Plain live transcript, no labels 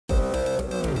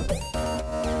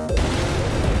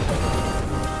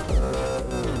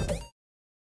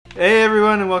Hey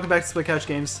everyone, and welcome back to Split Couch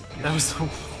Games. That was the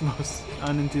most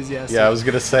unenthusiastic. Yeah, I was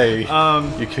gonna say,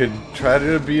 you could try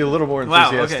to be a little more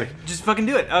enthusiastic. Wow, okay. Just fucking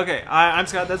do it. Okay, I'm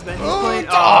Scott, that's Ben. He's playing...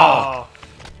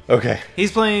 Okay.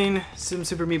 He's playing some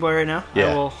Super Meat Boy right now.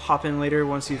 Yeah. I will hop in later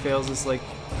once he fails this like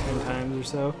 10 times or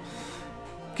so.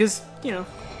 Because, you know...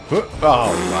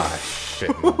 Oh my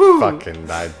shit. Fucking...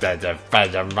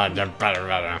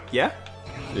 Yeah?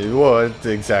 What?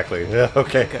 Exactly. Yeah,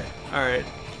 okay. Okay, alright.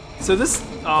 So this...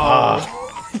 Oh,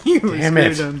 you were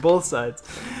screwed on both sides.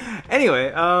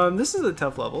 Anyway, this is a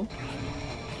tough level.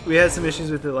 We had some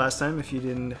issues with it last time. If you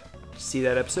didn't see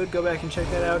that episode, go back and check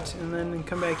that out, and then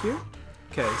come back here.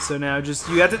 Okay, so now just...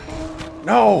 You have to...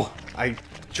 No! I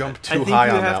jumped too high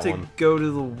on that one. I think you have to go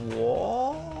to the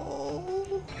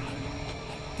wall?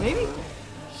 Maybe?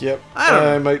 Yep. I don't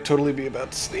know. I might totally be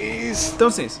about to sneeze.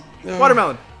 Don't sneeze.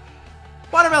 Watermelon!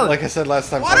 Watermelon! Like I said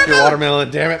last time, fuck your watermelon,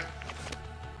 damn it.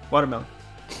 Watermelon.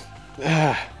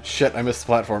 Ah, shit, I missed the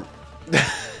platform.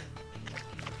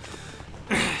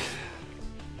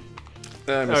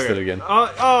 I missed it again.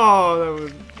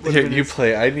 That would Here, you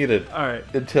play. I need it. Alright.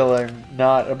 Until I'm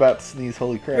not about to sneeze.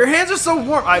 Holy crap. Your hands are so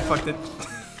warm. I fucked it.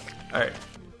 Alright.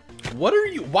 What are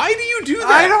you? Why do you do that?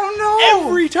 I don't know.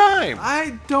 Every time.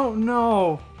 I don't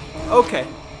know. Okay.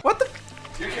 What the?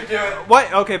 You can do it.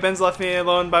 What? Okay, Ben's left me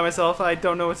alone by myself. I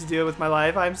don't know what to do with my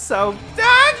life. I'm so...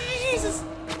 Ah, Jesus.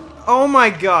 Oh my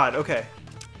god. Okay.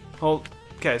 Hold.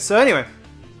 Okay, so anyway.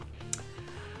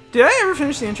 Did I ever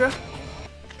finish the intro?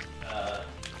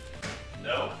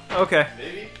 No. Okay.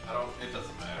 Maybe. I don't. It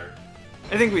doesn't matter.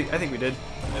 I think we did.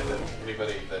 And then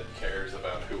anybody that cares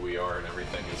about who we are and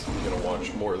everything is gonna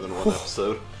watch more than one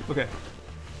episode. Okay.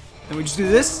 Then we just do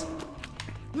this.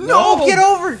 No, get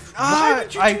over! Why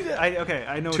did you do that? Okay,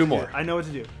 I know. Two more. I know what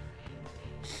to do.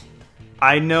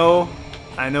 I know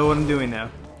what I'm doing now.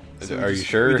 So are you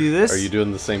sure? We do this. Are you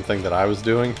doing the same thing that I was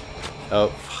doing? Oh,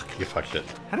 fuck! You fucked it.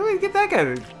 How do I get that guy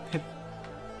to hit?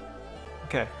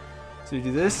 Okay. So we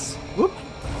do this. Whoop.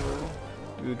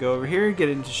 We would go over here, get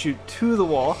it to shoot to the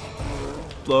wall,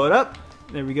 blow it up.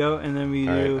 There we go, and then we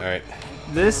do all right.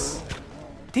 this.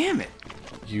 Damn it!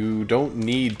 You don't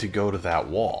need to go to that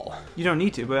wall. You don't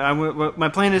need to, but my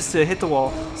plan is to hit the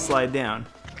wall, slide down.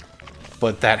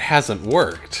 But that hasn't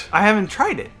worked. I haven't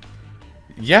tried it.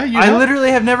 Yeah, you. I literally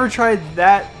have never tried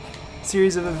that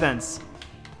series of events.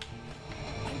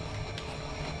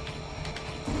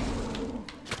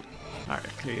 All right,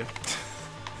 here you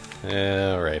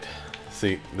go. All right.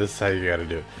 See, this is how you gotta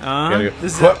do it.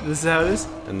 This is how it is.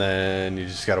 And then you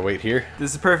just gotta wait here.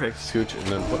 This is perfect. Scooch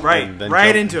and then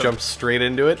right into it. Jump straight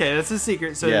into it. Okay, that's the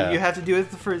secret. So Yeah. you have to do it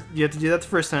You have to do that the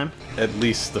first time. At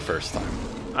least the first time.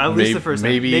 At least the first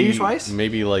time. Maybe twice.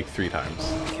 Maybe like 3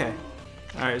 times. Okay.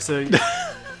 All right. So.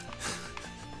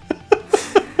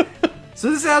 So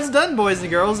this is how it's done, boys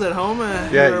and girls at home.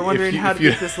 Yeah, who are wondering how to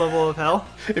beat this level of hell.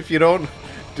 If you don't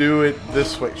do it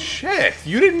this way, shit,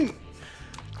 you didn't.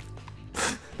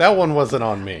 That one wasn't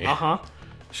on me.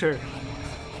 Sure.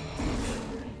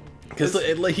 Because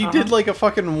he did like a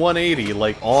fucking 180,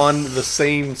 like on the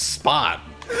same spot.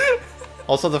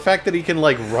 Also, the fact that he can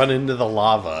like run into the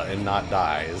lava and not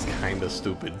die is kind of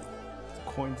stupid.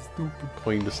 Kind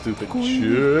of stupid.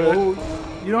 Shit.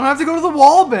 Oh, you don't have to go to the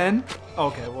wall, Ben.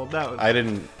 Okay, well that was...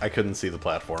 I couldn't see the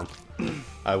platform.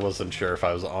 I wasn't sure if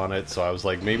I was on it, so I was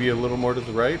like, maybe a little more to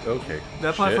the right? Okay.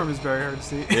 That platform is very hard to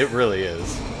see. It really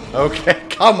is. Okay,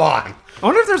 come on! I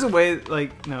wonder if there's a way,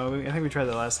 like, no, I think we tried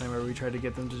that last time where we tried to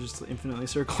get them to just infinitely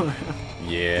circle around.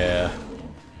 Yeah.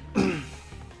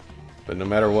 But no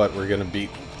matter what, we're gonna beat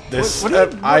this.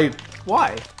 Why?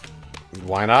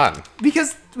 Why not?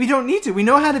 Because we don't need to. We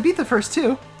know how to beat the first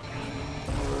 2.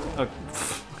 Okay.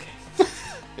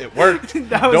 It worked.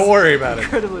 Don't worry about it.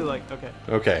 Incredibly like, okay.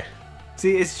 Okay.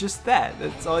 See, it's just that.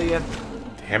 That's all you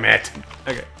have. Damn it.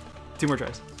 Okay. 2 more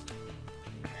tries.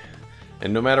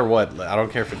 And no matter what, I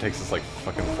don't care if it takes us like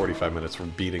fucking 45 minutes from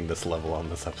beating this level on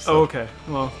this episode. Oh, okay.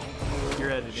 Well,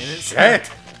 you're editing it. Shit!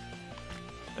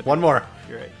 One more.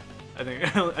 You're right. I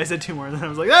think I said 2 more, and then I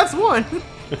was like, that's 1!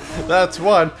 That's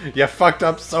 1. You fucked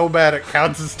up so bad it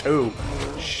counts as 2.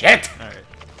 Shit! Alright.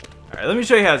 Alright, let me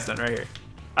show you how it's done right here.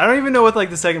 I don't even know what like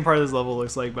the second part of this level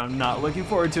looks like, but I'm not looking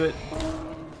forward to it.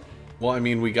 Well, I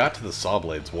mean, we got to the saw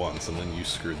blades once, and then you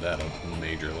screwed that up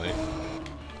majorly.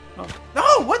 Oh.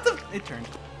 No! What the? It turned.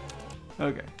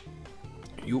 Okay.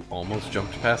 You almost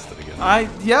jumped past it again.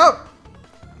 Yep!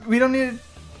 We don't need to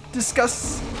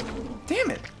discuss...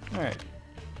 Damn it! Alright.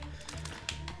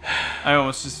 I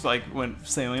almost just like went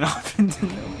sailing off into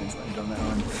no man's land on that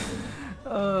one.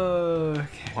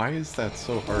 Okay. Why is that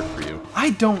so hard for you? I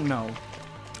don't know.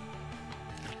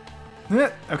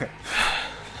 Okay.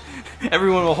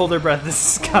 Everyone will hold their breath as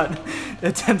Scott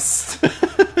attempts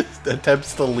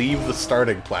to leave the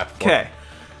starting platform. Okay.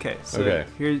 Okay, so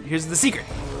here's the secret.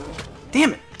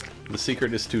 Damn it. The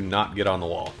secret is to not get on the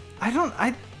wall.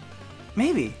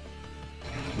 Maybe.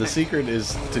 The secret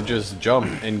is to just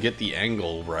jump and get the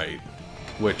angle right,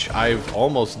 which I've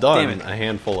almost done a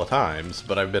handful of times,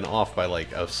 but I've been off by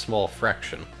like a small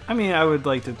fraction. I mean, I would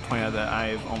like to point out that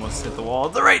I've almost hit the wall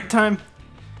at the right time,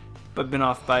 but been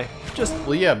off by just...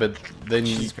 Well, yeah, but then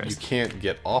you can't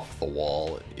get off the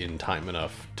wall in time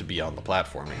enough to be on the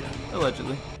platform again.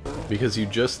 Allegedly. Because you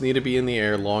just need to be in the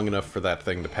air long enough for that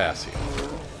thing to pass you.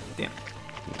 Damn.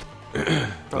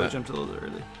 Probably jumped a little bit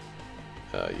early.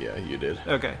 Yeah, you did.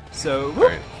 Okay, so...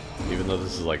 Alright. Even though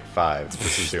this is like 5,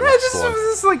 this is your next one.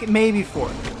 This is like maybe 4.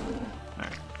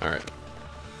 Alright. Alright.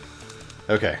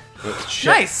 Okay. Shit.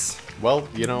 Nice! Well,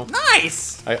 you know...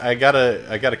 Nice! I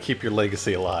gotta keep your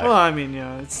legacy alive. Well, I mean, you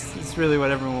know, it's really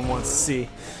what everyone wants to see.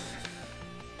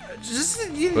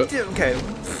 Okay.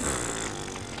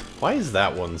 Why is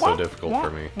that one so difficult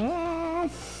for me? I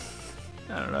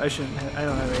don't know. I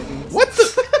don't have anything. What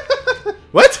the?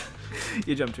 What?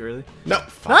 You jumped too early. No.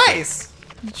 Nice.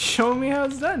 Show me how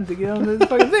it's done to get on the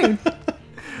fucking thing.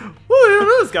 Well, I don't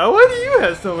know, Scott. Why do you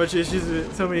have so many issues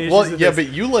with Well, yeah, this? but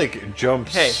you like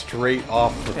jumped straight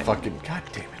off the fucking. God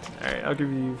damn it! All right, I'll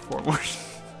give you 4 more.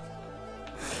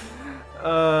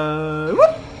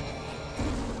 Whoop.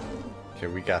 Okay,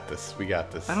 we got this. We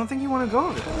got this. I don't think you want to go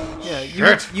over there.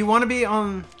 Yeah, you want to be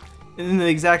in the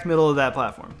exact middle of that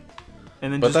platform,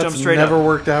 and then just jump straight up. But that's never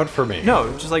worked out for me.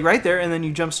 No, just like right there, and then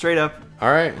you jump straight up.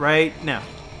 All right. Right now.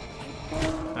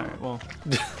 All right. Well.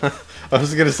 I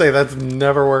was gonna say that's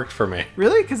never worked for me.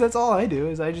 Really? Because that's all I do.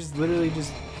 Is I just literally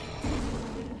just.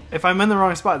 If I'm in the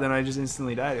wrong spot, then I just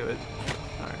instantly die to it.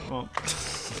 All right. Well.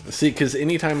 See, because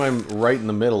anytime I'm right in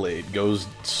the middle, it goes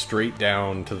straight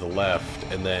down to the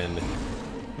left, and then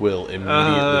will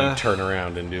immediately turn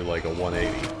around and do like a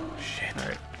 180. Shit. All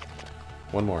right.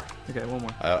 One more. Okay, one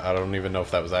more. I don't even know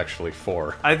if that was actually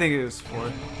 4. I think it was 4.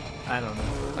 I don't know.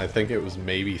 I think it was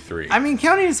maybe 3. I mean,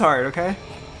 counting is hard, okay?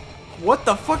 What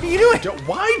the fuck are you doing?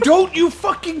 Why don't you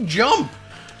fucking jump?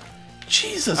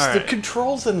 Jesus, the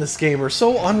controls in this game are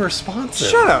so unresponsive.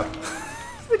 Shut up.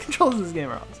 The controls in this game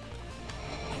are awesome.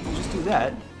 You just do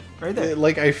that right there.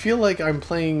 Like, I feel like I'm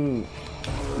playing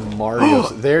Mario.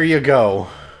 There you go.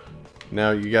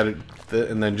 Now you got to,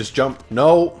 and then just jump.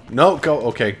 No, go.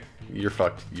 Okay, you're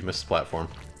fucked. You missed the platform.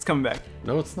 It's coming back.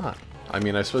 No, it's not. I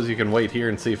mean, I suppose you can wait here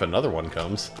and see if another one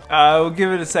comes. We'll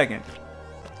give it a second.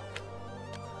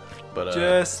 But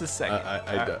just a second.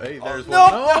 Hey, there's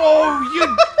one. No,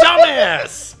 you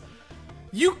dumbass!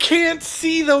 You can't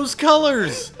see those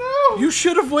colors. No. You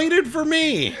should have waited for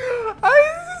me.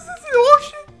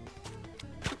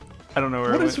 I don't know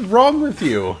where. What is wrong with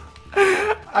you?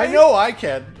 I know I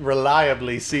can't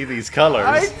reliably see these colors.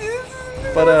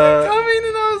 But coming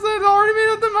and I already made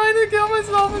up the mind to kill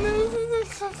myself, and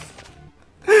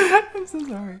I'm so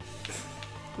sorry.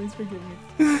 Please forgive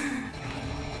me.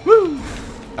 Woo!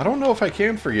 I don't know if I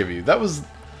can forgive you. That was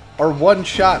our one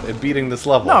shot at beating this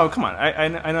level. No, come on. I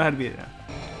know how to beat it now.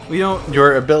 We don't.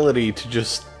 Your ability to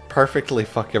just perfectly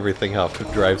fuck everything up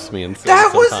drives me insane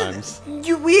sometimes.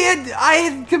 I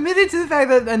had committed to the fact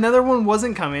that another one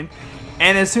wasn't coming,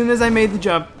 and as soon as I made the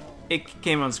jump, it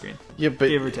came on screen. Yeah, but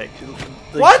give or take.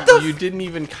 Like, what the? You didn't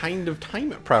even kind of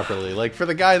time it properly. Like for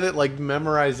the guy that like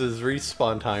memorizes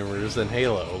respawn timers in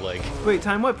Halo, like. Wait,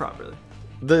 time what properly?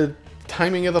 The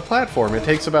timing of the platform. It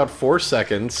takes about 4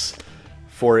 seconds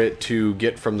for it to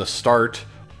get from the start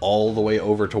all the way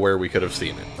over to where we could have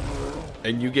seen it.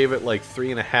 And you gave it like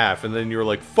 3.5, and then you were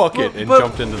like, fuck it, and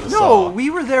jumped into the saw. No, we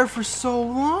were there for so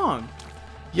long.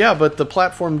 Yeah, but the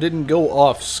platform didn't go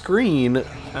off screen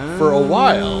for a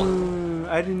while.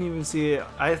 I didn't even see it.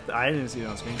 I didn't see it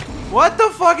on screen. What the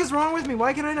fuck is wrong with me?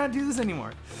 Why can I not do this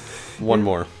anymore? One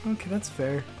more. Okay, that's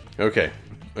fair. Okay,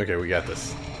 we got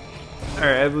this.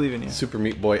 Alright, I believe in you. Super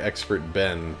Meat Boy expert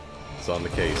Ben is on the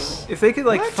case. If they could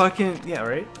like fucking... Yeah,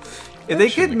 right? If they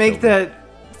could make that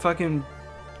fucking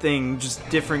thing just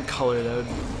different color, that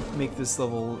would make this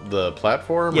level... The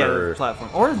platform? Yeah, or... the platform.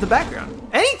 Or the background.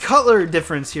 Any color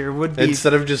difference here would be...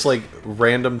 Instead of just like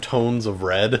random tones of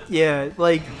red? Yeah,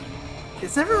 like...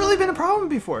 It's never really been a problem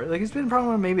before. Like, it's been a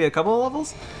problem on maybe a couple of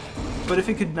levels. But if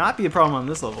it could not be a problem on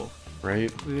this level...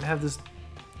 Right. We would have this...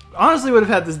 Honestly, would have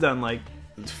had this done like...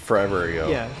 Forever ago.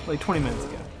 Yeah, like 20 minutes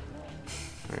ago.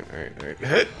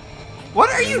 Alright. What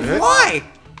are you? Why?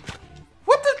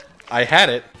 What the? I had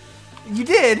it. You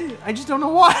did. I just don't know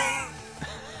why.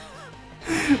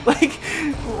 Like,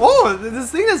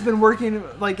 this thing that's been working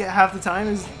like half the time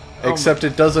is... Except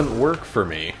it doesn't work for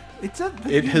me.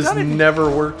 It has never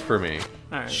worked for me.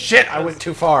 Right, shit, I went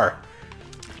too far.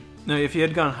 No, if you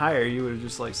had gone higher, you would have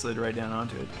just like slid right down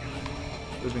onto it.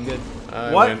 Would have been good.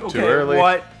 I went too early.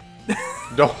 What?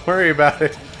 Don't worry about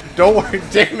it. Don't worry.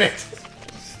 Damn it.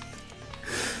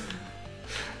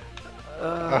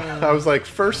 I was like,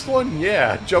 first one?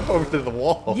 Yeah, jump over to the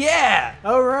wall. Yeah!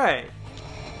 Alright.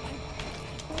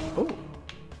 Ooh.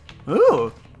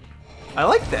 Ooh. I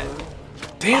like that.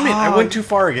 Damn it, I went too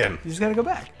far again. You just gotta go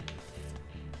back.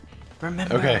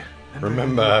 Remember. Okay.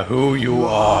 Remember who you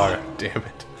are. Damn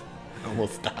it.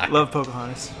 Almost died. Love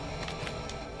Pocahontas.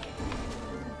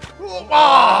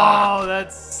 Oh,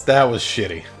 that was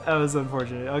shitty. That was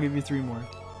unfortunate. I'll give you 3 more.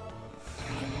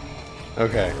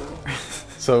 Okay.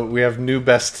 So we have new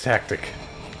best tactic.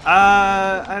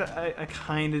 I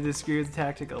kind of disagree with the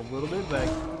tactic a little bit,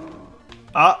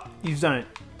 but you've done it.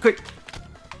 Quick,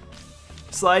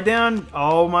 slide down.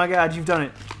 Oh my God, you've done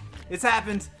it. It's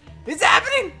happened. It's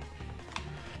happening.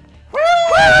 Woo!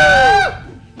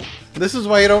 This is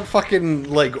why you don't fucking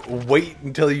like wait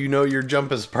until you know your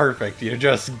jump is perfect. You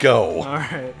just go. All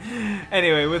right.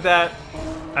 Anyway, with that,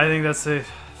 I think that's a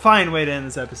fine way to end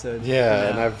this episode. Yeah,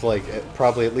 and I've like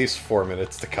probably at least 4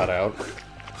 minutes to cut out.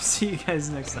 See you guys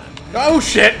next time. Oh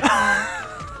shit!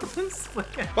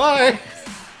 Bye!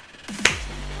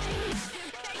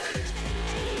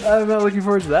 I'm not looking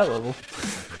forward to that level.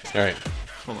 Alright.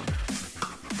 Hold on.